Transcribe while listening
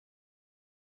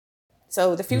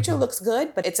So the future looks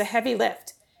good, but it's a heavy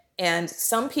lift. And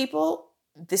some people,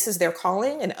 this is their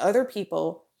calling, and other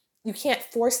people, you can't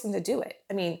force them to do it.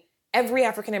 I mean, every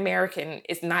African American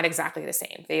is not exactly the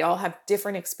same. They all have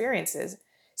different experiences.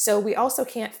 So we also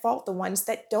can't fault the ones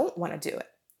that don't want to do it.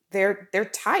 They're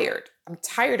tired. I'm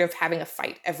tired of having a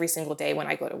fight every single day when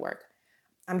I go to work.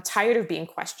 I'm tired of being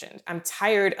questioned. I'm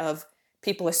tired of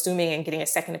people assuming and getting a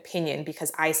second opinion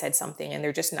because I said something and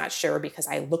they're just not sure because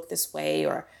I look this way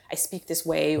or I speak this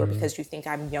way or because you think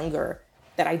I'm younger,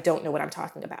 that I don't know what I'm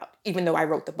talking about, even though I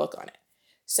wrote the book on it.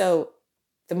 So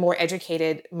the more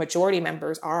educated majority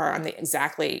members are on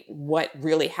exactly what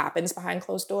really happens behind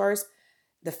closed doors,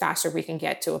 the faster we can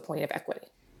get to a point of equity.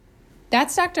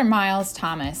 That's Dr. Miles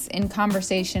Thomas in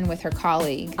conversation with her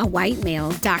colleague, a white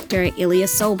male, Dr. Ilya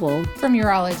Sobel, from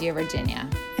Urology of Virginia.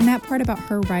 And that part about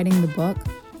her writing the book,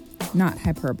 not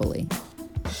hyperbole.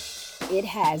 It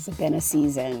has been a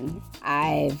season.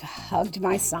 I've hugged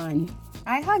my son.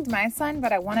 I hugged my son,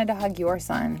 but I wanted to hug your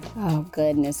son. Oh,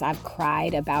 goodness. I've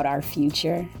cried about our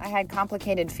future. I had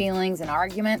complicated feelings and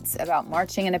arguments about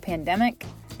marching in a pandemic.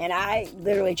 And I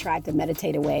literally tried to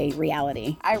meditate away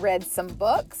reality. I read some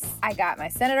books. I got my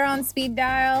senator on speed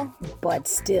dial. But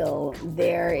still,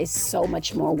 there is so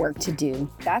much more work to do.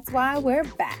 That's why we're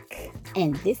back.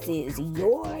 And this is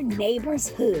Your Neighbor's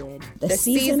Hood. The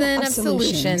season of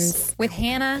solutions with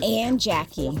Hannah and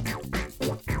Jackie.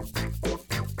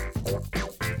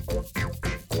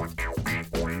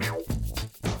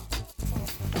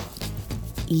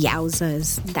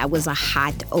 Yowzas, that was a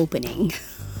hot opening.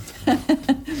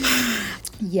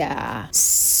 Yeah.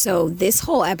 So this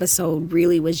whole episode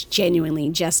really was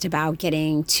genuinely just about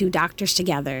getting two doctors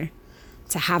together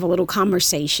to have a little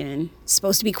conversation. It's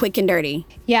supposed to be quick and dirty.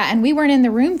 Yeah, and we weren't in the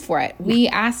room for it. We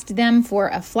asked them for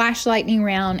a flash lightning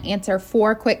round, answer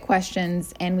 4 quick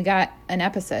questions, and we got an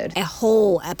episode. A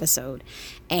whole episode.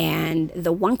 And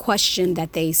the one question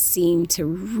that they seemed to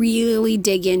really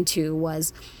dig into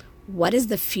was, what is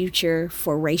the future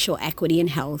for racial equity in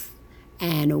health?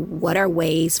 And what are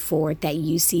ways forward that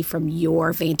you see from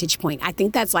your vantage point? I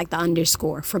think that's like the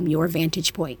underscore, from your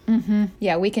vantage point. Mm-hmm.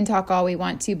 Yeah, we can talk all we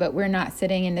want to, but we're not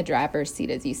sitting in the driver's seat,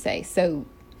 as you say. So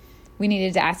we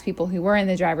needed to ask people who were in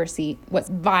the driver's seat what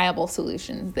viable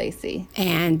solutions they see.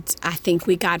 And I think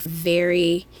we got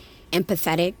very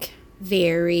empathetic,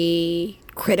 very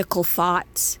critical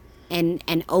thoughts, and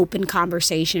an open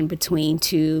conversation between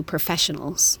two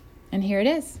professionals. And here it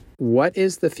is. What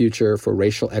is the future for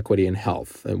racial equity in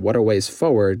health, and what are ways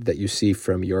forward that you see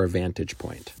from your vantage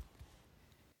point?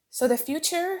 So the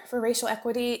future for racial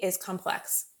equity is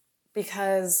complex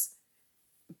because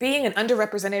being an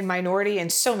underrepresented minority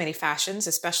in so many fashions,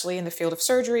 especially in the field of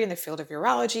surgery, in the field of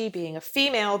urology, being a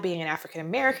female, being an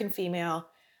African-American female,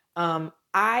 I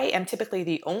am typically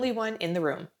the only one in the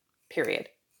room, period,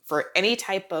 for any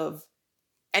type of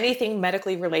anything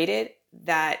medically related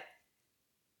that,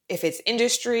 if it's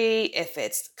industry, if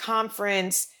it's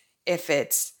conference, if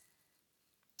it's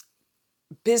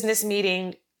business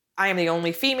meeting, I am the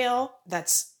only female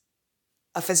that's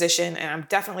a physician, and I'm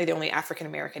definitely the only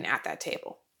African-American at that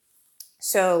table.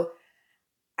 So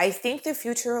I think the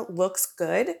future looks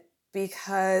good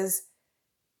because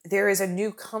there is a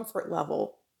new comfort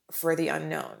level for the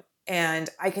unknown. And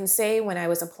I can say when I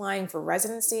was applying for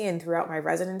residency and throughout my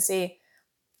residency,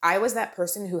 I was that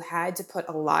person who had to put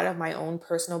a lot of my own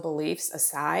personal beliefs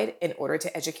aside in order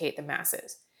to educate the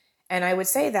masses. And I would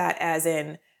say that as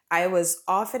in, I was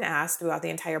often asked throughout the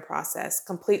entire process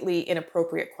completely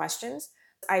inappropriate questions.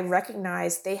 I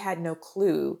recognized they had no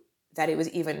clue that it was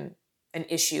even an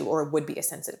issue or would be a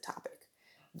sensitive topic.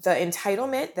 The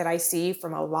entitlement that I see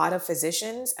from a lot of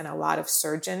physicians and a lot of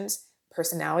surgeons,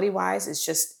 personality-wise, is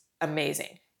just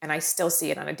amazing. And I still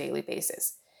see it on a daily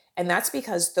basis. And that's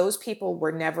because those people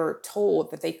were never told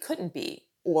that they couldn't be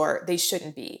or they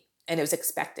shouldn't be, and it was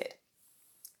expected.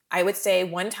 I would say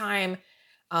one time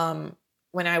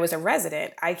when I was a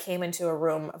resident, I came into a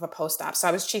room of a post-op. So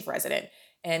I was chief resident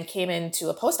and came into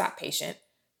a post-op patient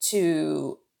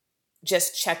to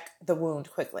just check the wound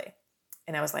quickly.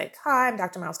 And I was like, hi, I'm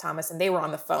Dr. Miles Thomas. And they were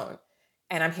on the phone,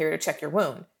 and I'm here to check your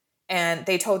wound. And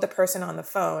they told the person on the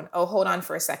phone, oh, hold on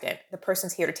for a second. The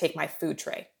person's here to take my food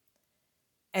tray.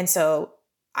 And so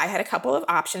I had a couple of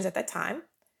options at that time.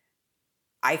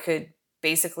 I could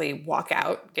basically walk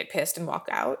out, get pissed and walk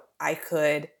out. I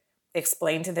could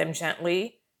explain to them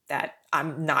gently that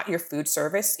I'm not your food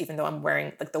service, even though I'm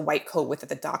wearing like the white coat with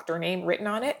the doctor name written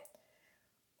on it.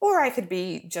 Or I could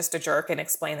be just a jerk and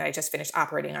explain that I just finished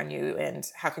operating on you and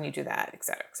how can you do that, et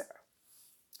cetera, et cetera.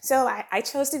 So I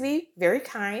chose to be very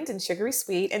kind and sugary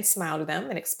sweet and smile to them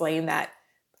and explain that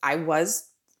I was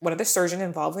one of the surgeons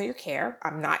involved in your care.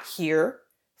 I'm not here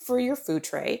for your food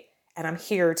tray, and I'm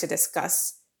here to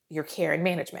discuss your care and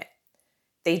management.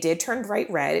 They did turn bright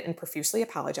red and profusely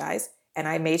apologize. And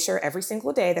I made sure every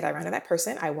single day that I ran to that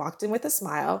person, I walked in with a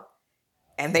smile,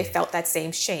 and they felt that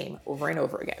same shame over and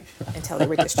over again until they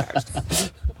were discharged.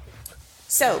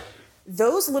 So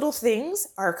those little things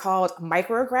are called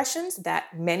microaggressions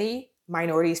that many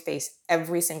minorities face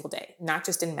every single day, not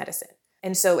just in medicine.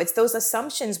 And so it's those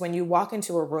assumptions when you walk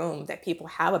into a room that people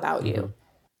have about you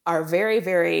are very,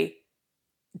 very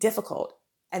difficult.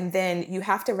 And then you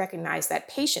have to recognize that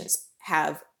patients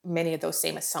have many of those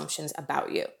same assumptions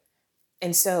about you.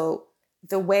 And so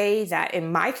the way that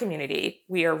in my community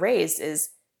we are raised is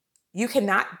you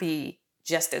cannot be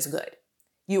just as good.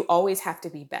 You always have to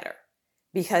be better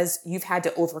because you've had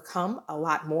to overcome a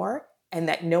lot more, and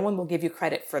that no one will give you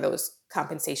credit for those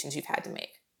compensations you've had to make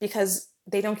because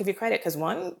they don't give you credit because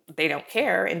one, they don't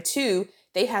care. And two,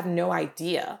 they have no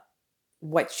idea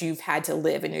what you've had to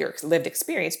live in your lived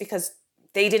experience because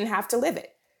they didn't have to live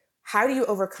it. How do you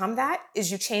overcome that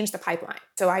is you change the pipeline.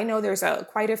 So I know there's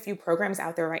quite a few programs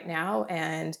out there right now,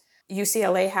 and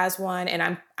UCLA has one,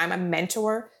 and I'm a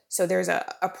mentor. So there's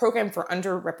a program for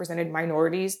underrepresented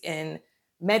minorities in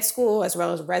med school as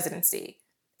well as residency.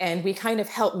 And we kind of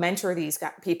help mentor these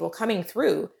people coming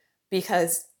through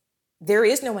because there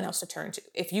is no one else to turn to.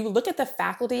 If you look at the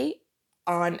faculty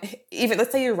on even,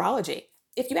 let's say, urology,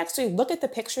 if you actually look at the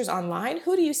pictures online,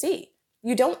 who do you see?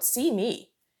 You don't see me.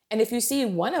 And if you see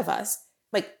one of us,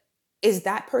 like, is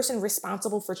that person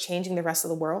responsible for changing the rest of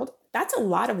the world? That's a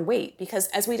lot of weight because,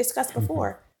 as we discussed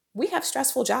before, we have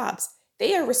stressful jobs.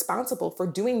 They are responsible for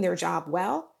doing their job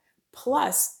well,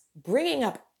 plus bringing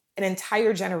up an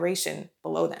entire generation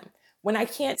below them, when I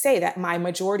can't say that my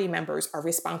majority members are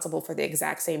responsible for the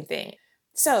exact same thing.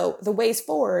 So the ways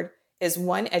forward is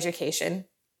one, education,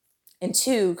 and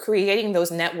two, creating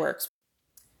those networks.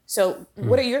 So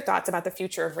what are your thoughts about the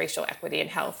future of racial equity in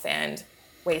health and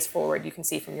ways forward you can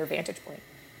see from your vantage point?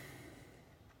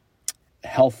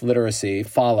 Health literacy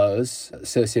follows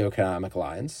socioeconomic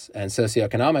lines, and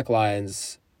socioeconomic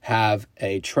lines have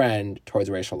a trend towards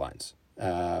racial lines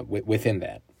within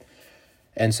that.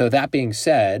 And so that being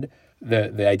said,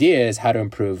 the idea is how to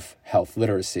improve health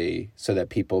literacy so that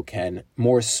people can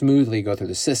more smoothly go through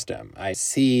the system. I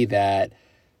see that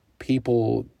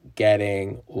people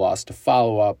getting lost to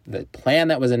follow-up, the plan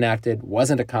that was enacted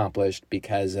wasn't accomplished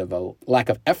because of a lack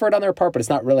of effort on their part, but it's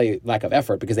not really lack of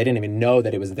effort because they didn't even know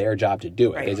that it was their job to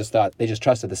do it. Right. They just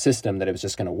trusted the system that it was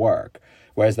just going to work.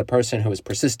 Whereas the person who was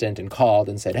persistent and called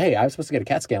and said, hey, I was supposed to get a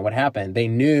CAT scan, what happened? They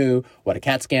knew what a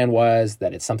CAT scan was,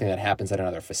 that it's something that happens at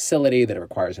another facility, that it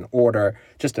requires an order,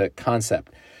 just a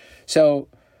concept. So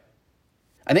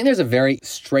I think there's a very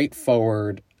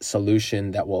straightforward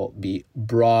solution that will be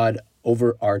broad,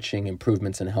 overarching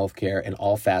improvements in healthcare in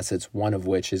all facets, one of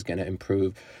which is going to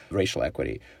improve racial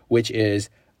equity, which is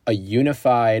a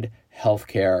unified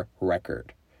healthcare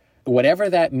record. Whatever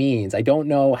that means, I don't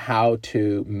know how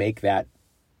to make that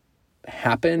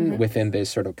happen within this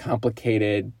sort of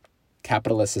complicated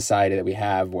capitalist society that we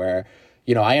have where,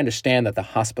 you know, I understand that the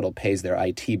hospital pays their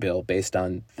IT bill based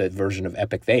on the version of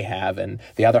Epic they have, and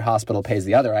the other hospital pays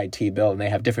the other IT bill, and they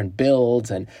have different builds,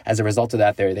 and as a result of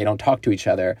that, they don't talk to each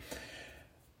other.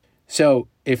 So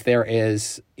if there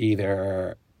is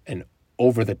either an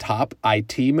over-the-top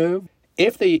IT move,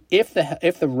 if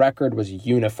the record was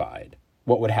unified,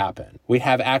 what would happen? We'd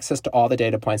have access to all the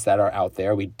data points that are out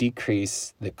there. We'd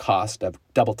decrease the cost of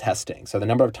double testing. So the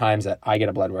number of times that I get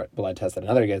a blood test, that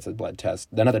another gets a blood test,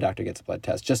 another doctor gets a blood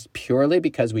test, just purely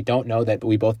because we don't know that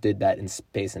we both did that in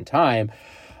space and time,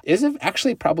 is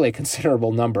actually probably a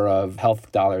considerable number of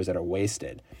health dollars that are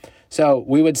wasted. So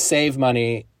we would save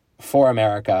money for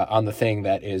America on the thing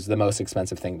that is the most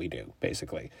expensive thing we do,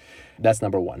 basically. That's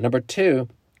number one. Number two,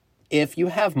 if you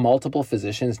have multiple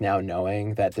physicians now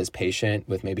knowing that this patient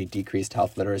with maybe decreased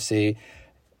health literacy,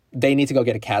 they need to go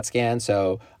get a CAT scan.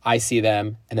 So I see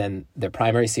them, and then their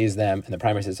primary sees them, and the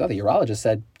primary says, oh, the urologist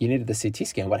said you needed the CT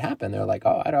scan. What happened? They're like,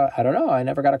 oh, I don't know. I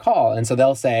never got a call. And so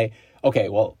they'll say, okay,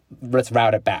 well, let's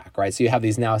route it back, right? So you have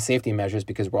these now safety measures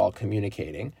because we're all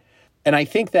communicating. And I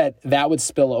think that would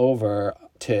spill over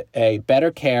to a better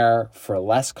care for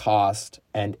less cost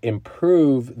and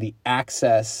improve the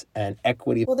access and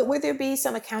equity. Well, would there be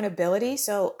some accountability?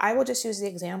 So I will just use the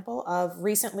example of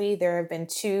recently there have been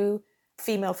 2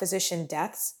 female physician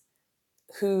deaths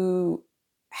who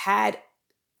had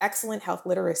excellent health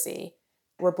literacy,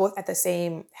 were both at the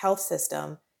same health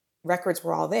system, records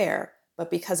were all there,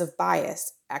 but because of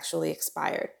bias actually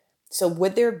expired. So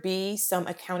would there be some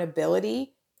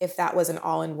accountability if that was an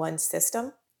all-in-one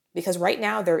system? Because right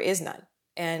now there is none.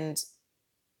 And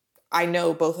I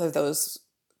know both of those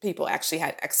people actually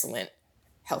had excellent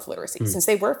health literacy since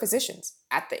they were physicians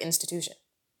at the institution.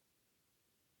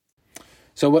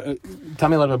 So tell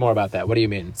me a little bit more about that. What do you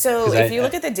mean? So if you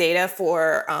look at the data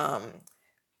for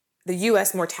the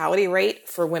U.S. mortality rate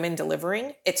for women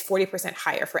delivering, it's 40%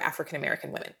 higher for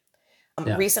African-American women.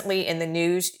 Recently in the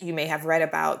news, you may have read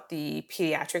about the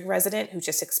pediatric resident who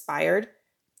just expired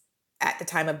at the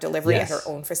time of delivery at her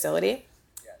own facility.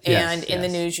 And in the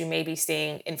news, you may be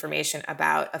seeing information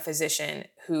about a physician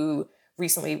who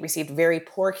recently received very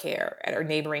poor care at her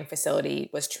neighboring facility,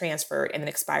 was transferred, and then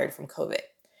expired from COVID.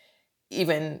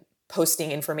 Even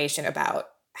posting information about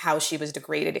how she was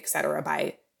degraded, et cetera,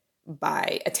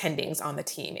 by attendings on the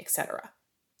team, et cetera,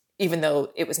 even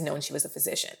though it was known she was a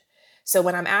physician. So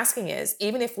what I'm asking is,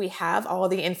 even if we have all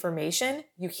the information,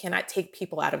 you cannot take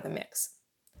people out of the mix.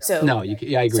 So no, I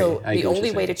agree. So the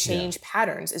only way to change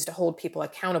patterns is to hold people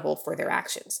accountable for their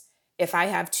actions. If I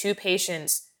have two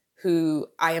patients who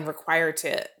I am required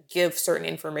to give certain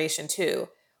information to,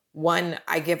 one,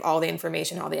 I give all the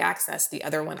information, all the access, the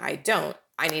other one I don't,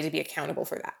 I need to be accountable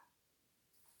for that.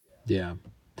 Yeah.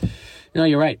 No,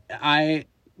 you're right. I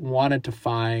wanted to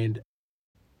find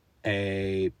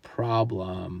a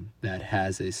problem that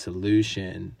has a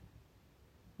solution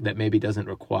that maybe doesn't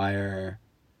require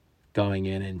going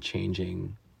in and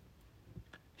changing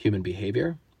human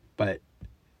behavior, but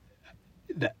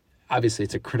that obviously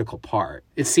it's a critical part.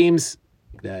 It seems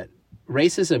that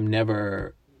racism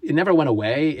never went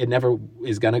away. It never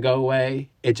is going to go away.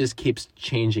 It just keeps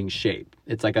changing shape.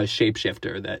 It's like a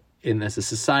shapeshifter that as a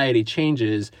society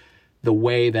changes, the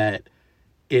way that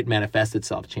it manifests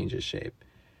itself changes shape.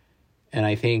 And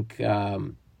I think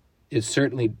it's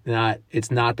certainly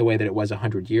it's not the way that it was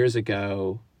 100 years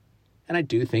ago. And I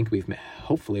do think we've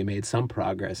hopefully made some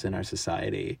progress in our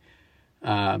society.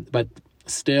 But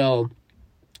still,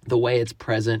 the way it's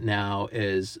present now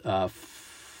is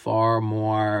far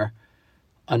more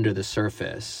under the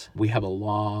surface. We have a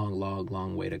long, long,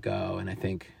 long way to go. And I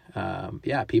think,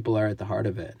 people are at the heart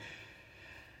of it.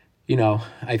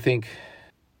 I think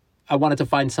I wanted to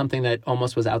find something that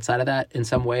almost was outside of that in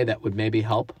some way that would maybe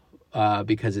help,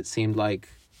 because it seemed like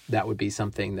that would be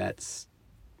something that's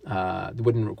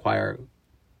wouldn't require,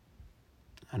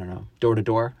 I don't know, door to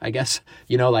door, I guess,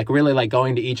 like really like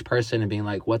going to each person and being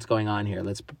like, what's going on here?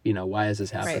 Let's, why is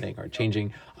this happening? Right. Or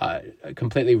changing,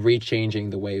 completely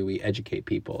rechanging the way we educate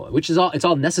people, which is it's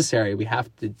all necessary. We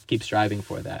have to keep striving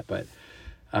for that. But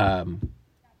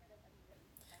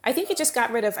I think it just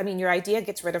got rid of, your idea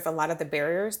gets rid of a lot of the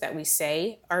barriers that we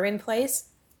say are in place.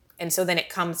 And so then it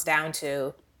comes down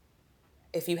to,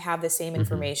 if you have the same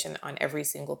information on every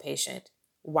single patient,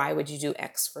 why would you do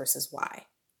X versus Y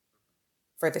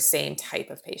for the same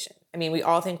type of patient? We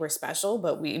all think we're special,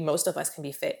 but most of us can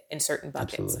be fit in certain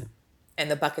buckets. Absolutely. And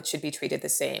the buckets should be treated the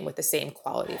same with the same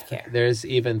quality of care. There's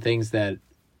even things that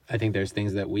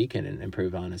we can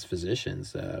improve on as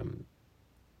physicians.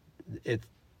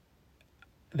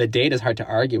 The data is hard to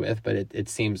argue with, but it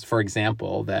seems, for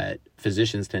example, that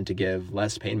physicians tend to give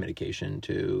less pain medication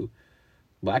to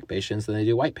Black patients than they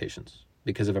do white patients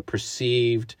because of a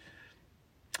perceived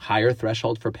higher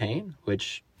threshold for pain,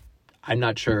 which I'm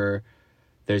not sure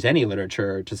there's any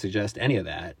literature to suggest any of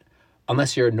that,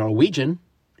 unless you're Norwegian,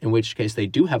 in which case they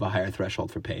do have a higher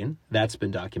threshold for pain. That's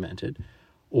been documented.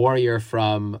 Or you're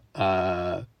from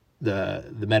the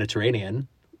Mediterranean,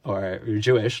 or you're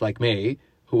Jewish like me,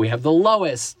 who we have the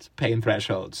lowest pain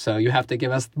threshold. So you have to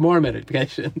give us more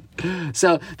medication.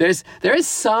 So there is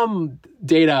some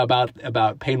data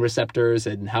about pain receptors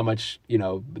and how much,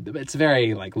 it's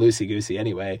very like loosey-goosey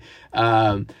anyway.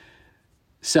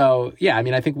 So yeah,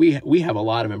 I think we have a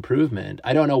lot of improvement.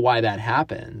 I don't know why that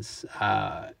happens.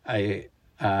 Why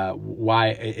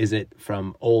is it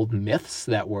from old myths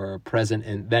that were present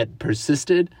and that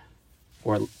persisted,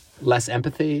 or less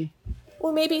empathy?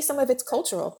 Well, maybe some of it's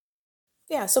cultural.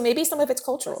 Yeah, so maybe some of it's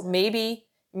cultural. Maybe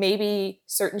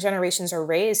certain generations are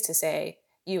raised to say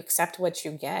you accept what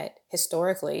you get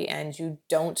historically, and you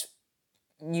don't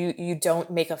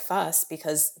make a fuss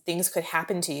because things could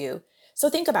happen to you. So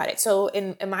think about it. So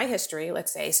in my history,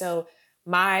 let's say, so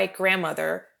my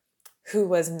grandmother, who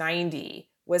was 90,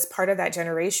 was part of that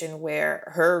generation where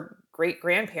her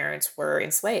great-grandparents were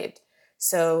enslaved.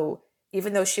 So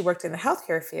even though she worked in the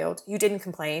healthcare field, you didn't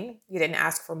complain, you didn't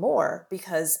ask for more,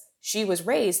 because she was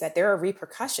raised that there are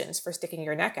repercussions for sticking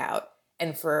your neck out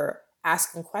and for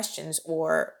asking questions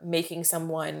or making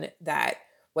someone that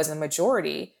was a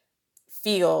majority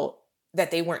feel that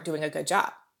they weren't doing a good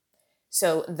job.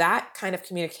 So that kind of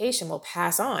communication will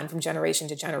pass on from generation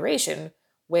to generation,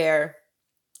 where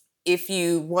if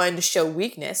you, one, show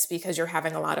weakness because you're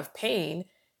having a lot of pain,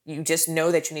 you just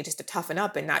know that you need just to toughen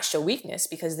up and not show weakness,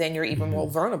 because then you're even more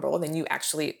vulnerable than you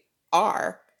actually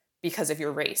are because of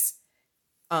your race.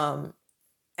 And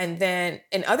then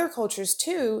in other cultures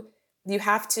too, you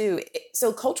have to,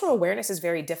 so cultural awareness is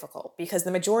very difficult because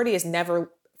the majority is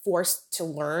never forced to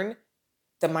learn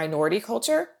the minority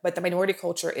culture, but the minority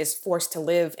culture is forced to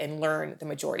live and learn the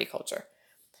majority culture.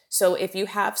 So if you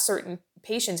have certain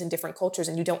patients in different cultures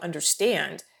and you don't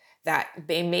understand that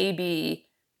they may be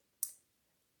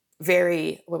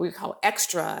very, what we call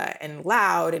extra and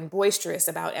loud and boisterous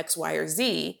about X, Y, or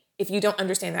Z, if you don't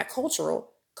understand that cultural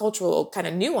kind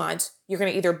of nuance, you're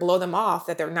going to either blow them off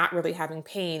that they're not really having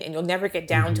pain, and you'll never get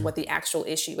down to what the actual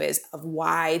issue is of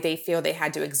why they feel they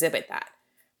had to exhibit that.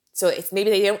 So if maybe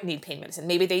they don't need pain medicine,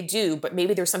 maybe they do, but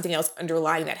maybe there's something else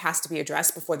underlying that has to be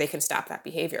addressed before they can stop that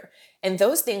behavior. And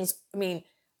those things, I mean,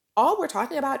 all we're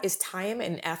talking about is time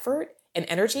and effort and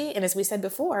energy. And as we said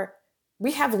before,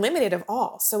 we have limited of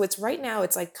all. So it's right now,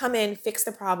 it's like, come in, fix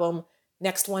the problem,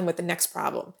 next one with the next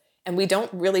problem. And we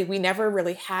never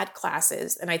really had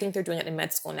classes, and I think they're doing it in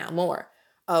med school now more,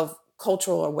 of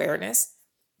cultural awareness.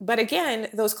 But again,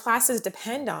 those classes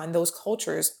depend on those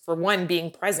cultures, for one, being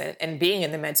present and being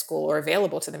in the med school or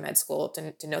available to the med school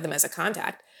to know them as a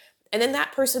contact. And then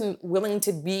that person willing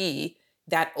to be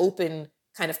that open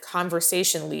kind of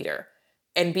conversation leader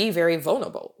and be very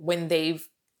vulnerable when they've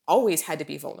always had to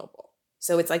be vulnerable.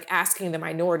 So it's like asking the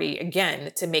minority,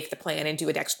 again, to make the plan and do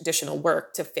additional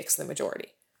work to fix the majority.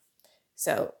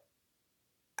 So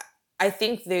I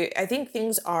think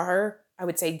things are, I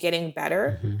would say, getting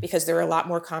better because there are a lot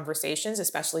more conversations,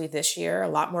 especially this year, a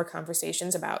lot more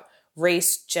conversations about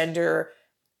race, gender,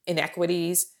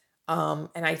 inequities. And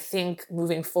I think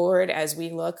moving forward, as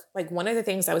we look, like one of the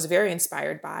things I was very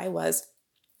inspired by was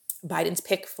Biden's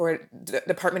pick for the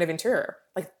Department of Interior.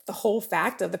 Like the whole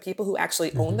fact of the people who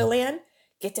actually own the land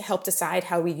get to help decide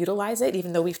how we utilize it,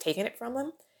 even though we've taken it from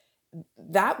them.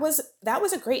 That was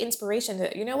a great inspiration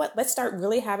to, you know what, let's start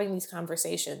really having these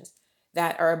conversations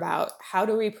that are about how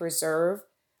do we preserve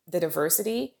the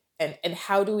diversity and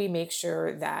how do we make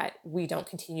sure that we don't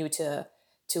continue to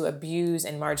abuse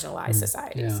and marginalize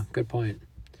societies. Yeah, good point.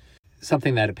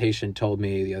 Something that a patient told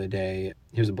me the other day,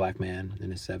 he was a Black man in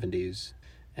his 70s,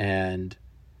 and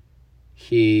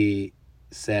he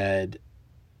said,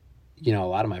 you know, a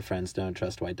lot of my friends don't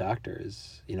trust white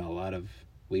doctors. You know, a lot of,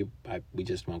 we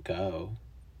just won't go.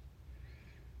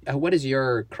 What is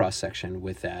your cross-section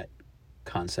with that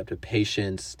concept of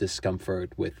patients'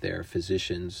 discomfort with their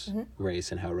physician's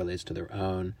race and how it relates to their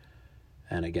own?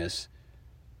 And I guess,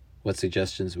 what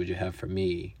suggestions would you have for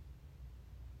me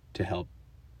to help?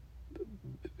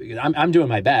 I'm doing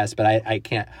my best, but I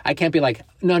can't be like,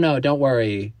 no, don't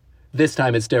worry. This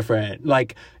time it's different.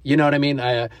 Like, you know what I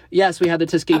mean? Yes, we had the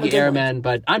Tuskegee Airmen,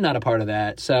 but I'm not a part of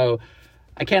that. So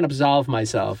I can't absolve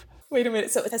myself. Wait a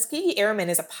minute. So Tuskegee Airmen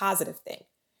is a positive thing.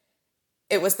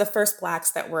 It was the first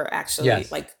Blacks that were actually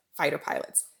like fighter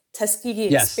pilots.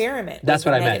 Tuskegee experiment. That's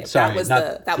what I meant. Sorry.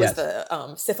 That was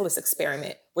the syphilis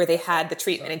experiment where they had the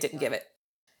treatment and didn't give it.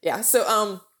 Yeah.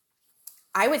 So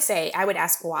I would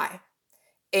ask why.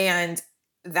 And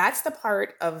that's the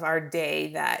part of our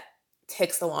day that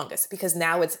takes the longest, because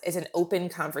now it's an open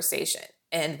conversation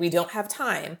and we don't have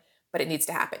time, but it needs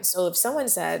to happen. So if someone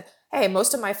said, hey,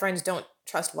 most of my friends don't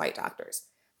trust white doctors,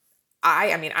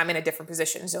 I mean, I'm in a different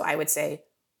position. So I would say,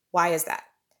 why is that?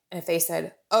 And if they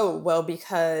said, oh, well,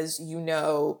 because, you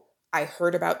know, I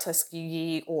heard about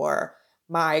Tuskegee, or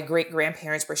my great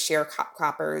grandparents were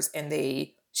sharecroppers and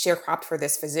they sharecropped for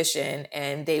this physician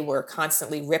and they were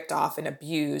constantly ripped off and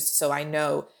abused. So I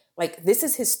know, like, this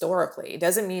is historically. It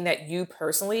doesn't mean that you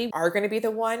personally are going to be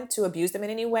the one to abuse them in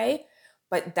any way,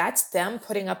 but that's them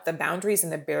putting up the boundaries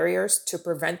and the barriers to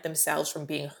prevent themselves from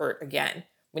being hurt again,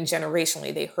 when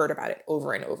generationally they heard about it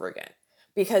over and over again.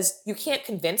 Because you can't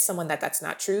convince someone that that's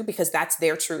not true, because that's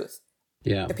their truth.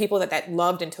 Yeah. The people that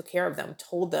loved and took care of them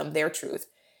told them their truth.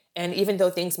 And even though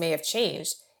things may have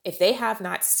changed, if they have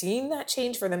not seen that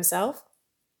change for themselves,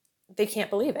 they can't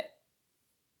believe it.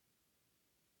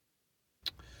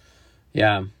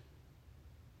 Yeah.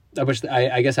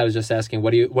 I guess I was just asking,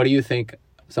 what do you think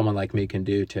someone like me can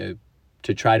do to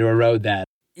try to erode that?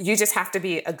 You just have to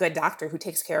be a good doctor who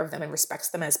takes care of them and respects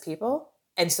them as people.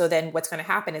 And so then what's going to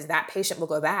happen is that patient will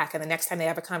go back, and the next time they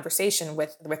have a conversation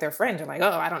with their friend, they're like, oh,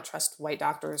 I don't trust white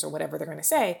doctors, or whatever they're going to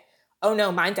say. Oh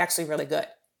no, mine's actually really good.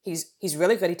 He's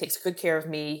really good. He takes good care of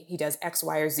me. He does X,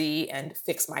 Y, or Z and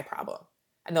fix my problem.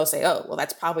 And they'll say, oh, well,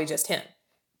 that's probably just him.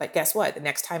 But guess what? The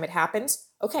next time it happens,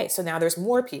 Okay, so now there's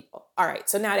more people. All right,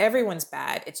 so not everyone's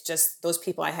bad. It's just those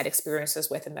people I had experiences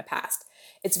with in the past.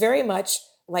 It's very much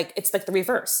like, it's like the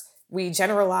reverse. We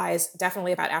generalize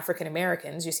definitely about African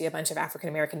Americans. You see a bunch of African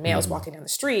American males walking down the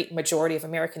street. Majority of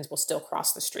Americans will still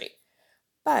cross the street.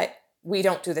 But we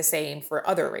don't do the same for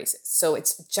other races. So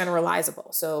it's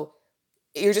generalizable. So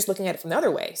you're just looking at it from the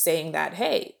other way, saying that,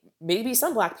 hey, maybe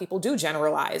some Black people do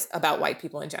generalize about white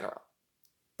people in general.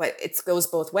 But it goes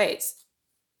both ways.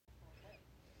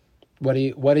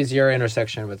 What is your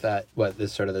intersection with that?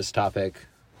 This topic?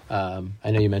 I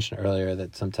know you mentioned earlier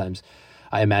that sometimes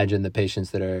I imagine the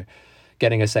patients that are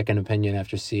getting a second opinion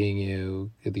after seeing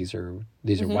you, these are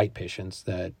white patients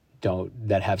that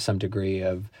have some degree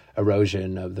of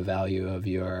erosion of the value of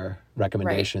your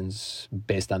recommendations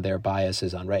based on their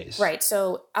biases on race. Right.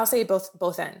 So I'll say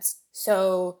both ends.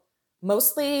 So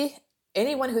mostly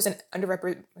anyone who's an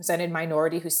underrepresented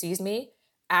minority who sees me,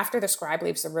 after the scribe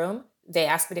leaves the room, they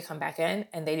ask me to come back in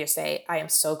and they just say, I am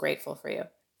so grateful for you.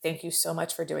 Thank you so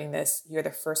much for doing this. You're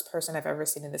the first person I've ever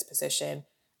seen in this position.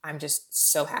 I'm just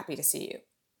so happy to see you.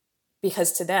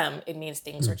 Because to them, it means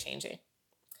things are changing.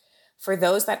 For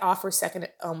those that offer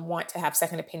want to have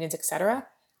second opinions, etc.,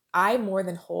 I more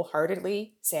than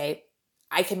wholeheartedly say,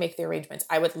 I can make the arrangements.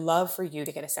 I would love for you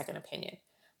to get a second opinion.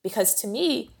 Because to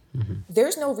me,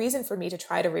 there's no reason for me to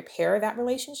try to repair that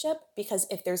relationship, because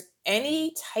if there's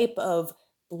any type of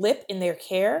blip in their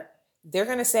care, they're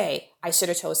going to say, I should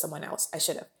have chose someone else. I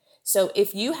should have. So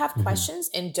if you have questions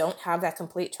and don't have that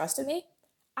complete trust in me,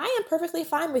 I am perfectly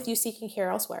fine with you seeking care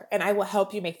elsewhere, and I will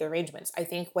help you make the arrangements. I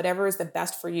think whatever is the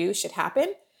best for you should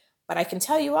happen. But I can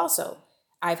tell you also,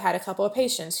 I've had a couple of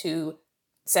patients who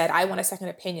said, I want a second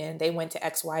opinion. They went to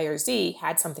X, Y, or Z,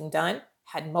 had something done,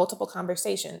 had multiple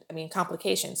complications, and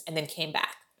then came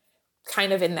back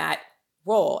kind of in that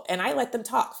role. And I let them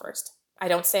talk first. I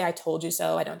don't say, I told you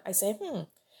so. I say,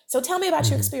 so tell me about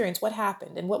your experience. What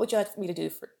happened? And what would you like me to do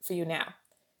for you now?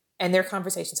 And their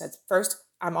conversation says, first,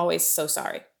 I'm always so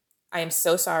sorry. I am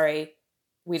so sorry.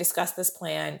 We discussed this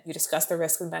plan. You discussed the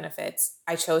risks and benefits.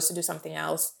 I chose to do something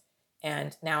else.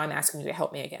 And now I'm asking you to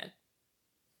help me again.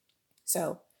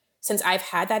 So since I've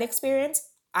had that experience,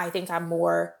 I think I'm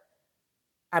more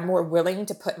willing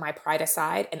to put my pride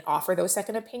aside and offer those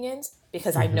second opinions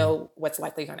because I know what's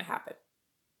likely going to happen.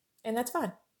 And that's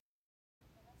fine.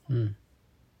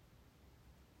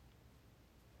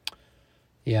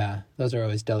 Yeah, those are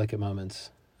always delicate moments.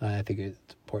 I think it's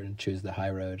important to choose the high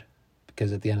road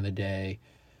because at the end of the day,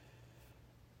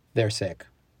 they're sick,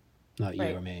 not you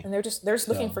or me. And they're just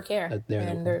looking for care.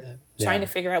 They're trying to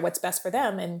figure out what's best for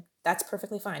them. And that's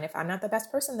perfectly fine. If I'm not the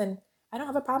best person, then I don't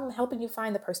have a problem helping you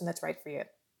find the person that's right for you.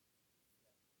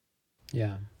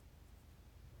 Yeah.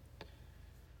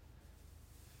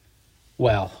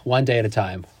 Well, one day at a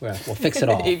time. We'll fix it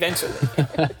all. Eventually.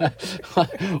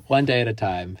 One day at a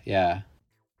time. Yeah.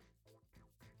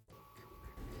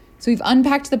 So we've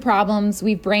unpacked the problems,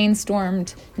 we've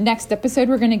brainstormed. Next episode,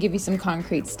 we're going to give you some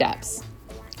concrete steps.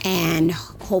 And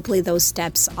hopefully those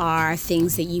steps are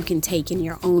things that you can take in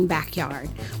your own backyard.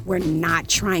 We're not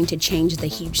trying to change the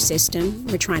huge system.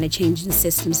 We're trying to change the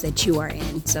systems that you are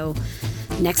in. So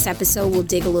next episode, we'll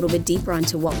dig a little bit deeper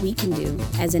into what we can do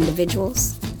as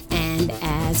individuals and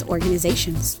as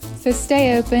organizations. So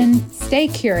stay open, stay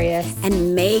curious,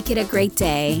 and make it a great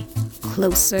day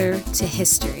closer to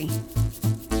history.